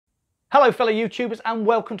Hello fellow YouTubers and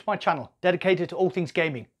welcome to my channel dedicated to all things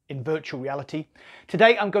gaming in virtual reality.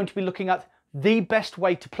 Today I'm going to be looking at the best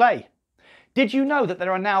way to play. Did you know that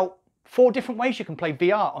there are now 4 different ways you can play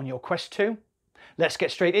VR on your Quest 2? Let's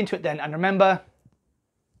get straight into it then, and remember,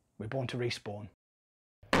 we're born to respawn.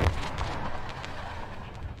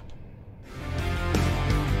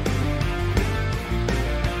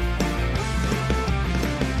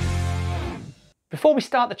 Before we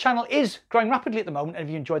start, the channel is growing rapidly at the moment, and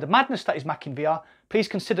if you enjoy the madness that is Mac in VR, please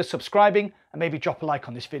consider subscribing and maybe drop a like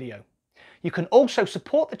on this video. You can also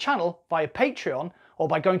support the channel via Patreon or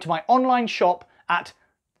by going to my online shop at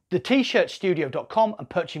thetshirtstudio.com and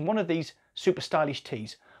purchasing one of these super stylish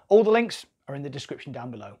tees. All the links are in the description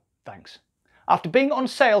down below. Thanks. After being on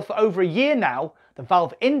sale for over a year now, the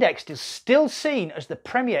Valve Index is still seen as the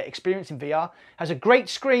premier experience in VR, has a great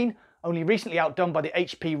screen, only recently outdone by the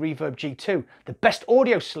HP Reverb G2, the best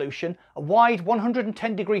audio solution, a wide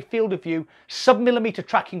 110-degree field of view, sub-millimeter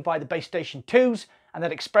tracking via the base station 2s, and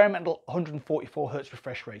that experimental 144Hz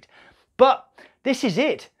refresh rate. But this is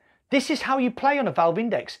it. This is how you play on a Valve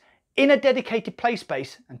Index, in a dedicated play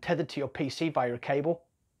space and tethered to your PC via a cable.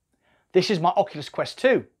 This is my Oculus Quest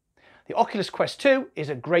 2. The Oculus Quest 2 is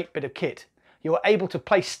a great bit of kit. You are able to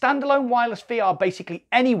play standalone wireless VR basically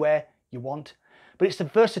anywhere you want. But it's the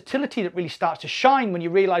versatility that really starts to shine when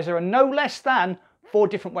you realise there are no less than 4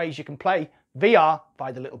 different ways you can play VR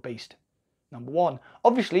by the little beast. Number 1,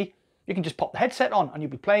 obviously you can just pop the headset on and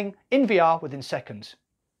you'll be playing in VR within seconds.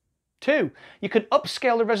 2, you can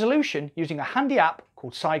upscale the resolution using a handy app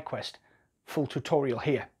called SideQuest. Full tutorial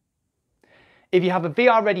here. If you have a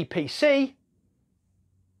VR ready PC,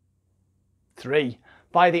 3,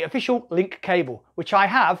 via the official link cable, which I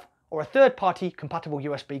have, or a third-party compatible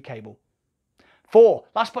USB cable. 4,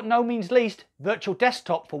 last but no means least, virtual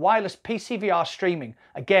desktop for wireless PC VR streaming.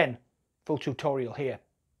 Again, full tutorial here.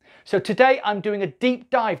 So today I'm doing a deep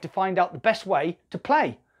dive to find out the best way to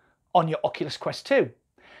play on your Oculus Quest 2.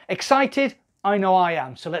 Excited? I know I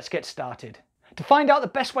am, so let's get started. To find out the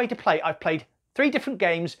best way to play, I've played 3 different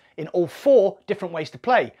games in all 4 different ways to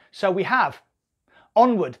play. So we have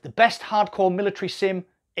Onward, the best hardcore military sim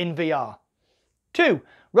in VR. 2,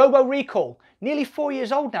 Robo Recall, nearly 4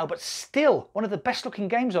 years old now, but still one of the best looking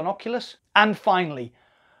games on Oculus. And finally,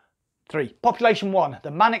 3, Population 1,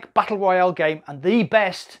 the manic battle royale game and the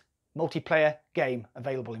best multiplayer game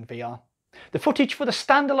available in VR. The footage for the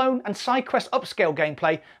standalone and SideQuest upscale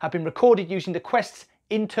gameplay have been recorded using the Quest's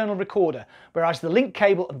internal recorder, whereas the link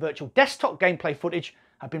cable and virtual desktop gameplay footage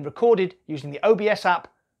have been recorded using the OBS app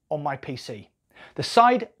on my PC. The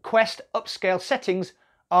SideQuest upscale settings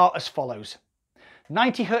are as follows: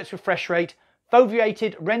 90Hz refresh rate,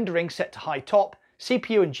 foveated rendering set to high top,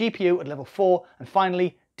 CPU and GPU at level 4, and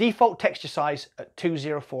finally default texture size at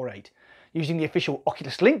 2048. Using the official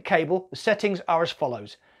Oculus Link cable, the settings are as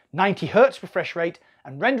follows: 90Hz refresh rate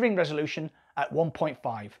and rendering resolution at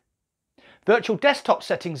 1.5. Virtual desktop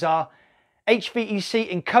settings are HVEC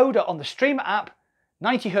encoder on the Streamer app,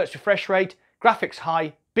 90Hz refresh rate, graphics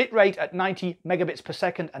high, bitrate at 90 megabits per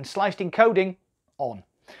second, and sliced encoding on.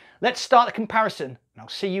 Let's start the comparison, and I'll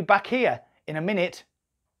see you back here in a minute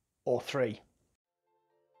or 3.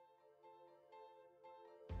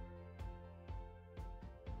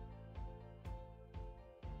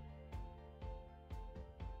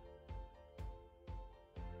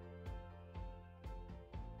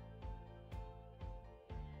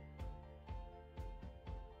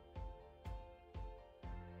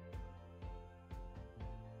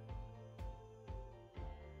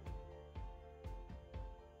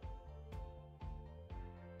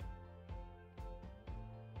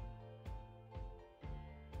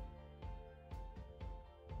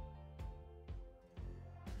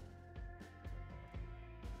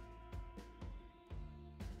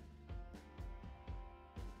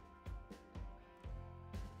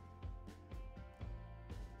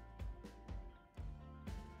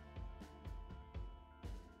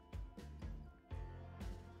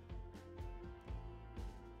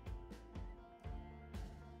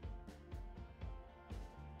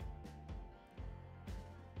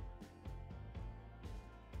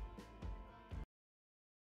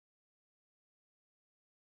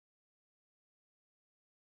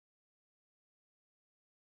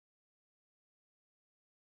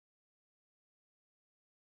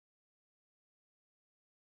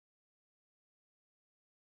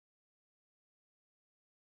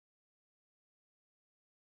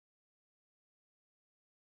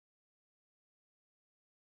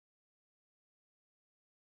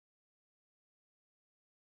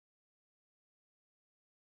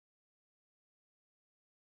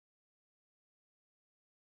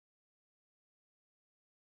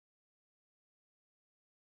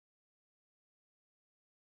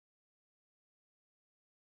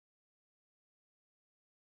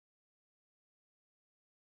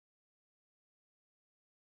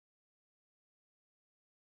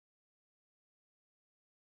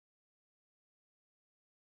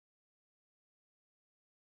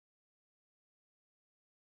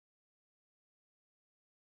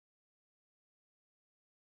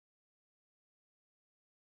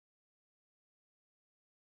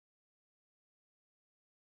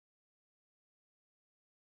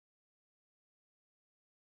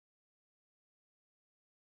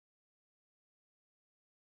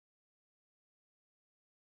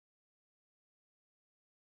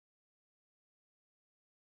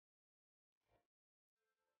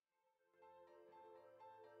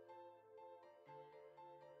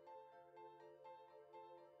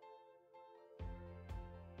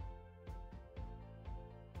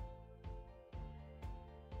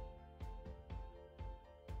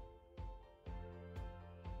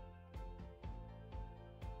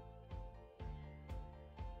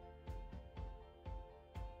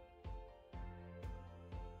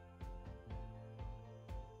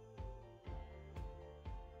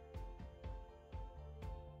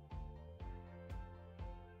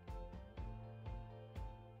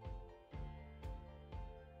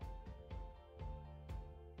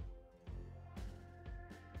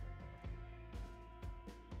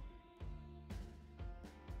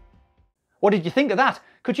 What did you think of that?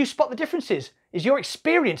 Could you spot the differences? Is your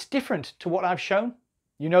experience different to what I've shown?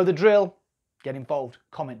 You know the drill. Get involved,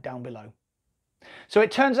 comment down below. So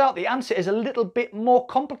it turns out the answer is a little bit more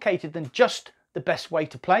complicated than just the best way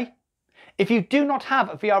to play. If you do not have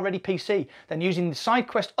a VR ready PC, then using the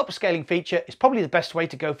SideQuest upscaling feature is probably the best way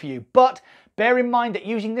to go for you. But bear in mind that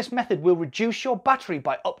using this method will reduce your battery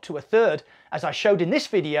by up to 1/3, as I showed in this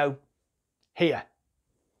video here.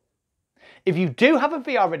 If you do have a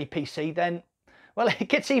VR ready PC, then, well, it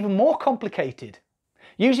gets even more complicated.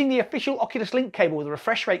 Using the official Oculus Link cable with a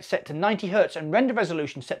refresh rate set to 90 Hz and render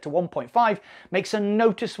resolution set to 1.5 makes a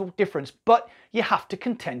noticeable difference, but you have to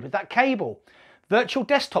contend with that cable. Virtual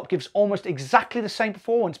Desktop gives almost exactly the same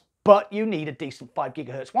performance, but you need a decent 5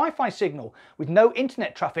 GHz Wi-Fi signal with no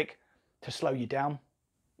internet traffic to slow you down.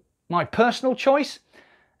 My personal choice,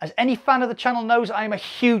 as any fan of the channel knows, I am a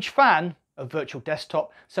huge fan of Virtual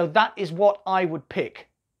Desktop, so that is what I would pick.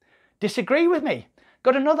 Disagree with me?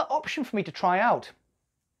 Got another option for me to try out?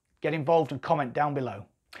 Get involved and comment down below.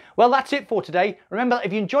 Well, that's it for today. Remember,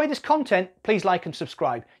 if you enjoy this content, please like and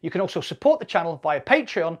subscribe. You can also support the channel via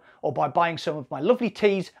Patreon or by buying some of my lovely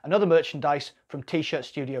tees and other merchandise from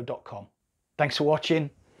tshirtstudio.com. Thanks for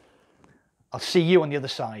watching. I'll see you on the other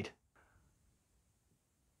side.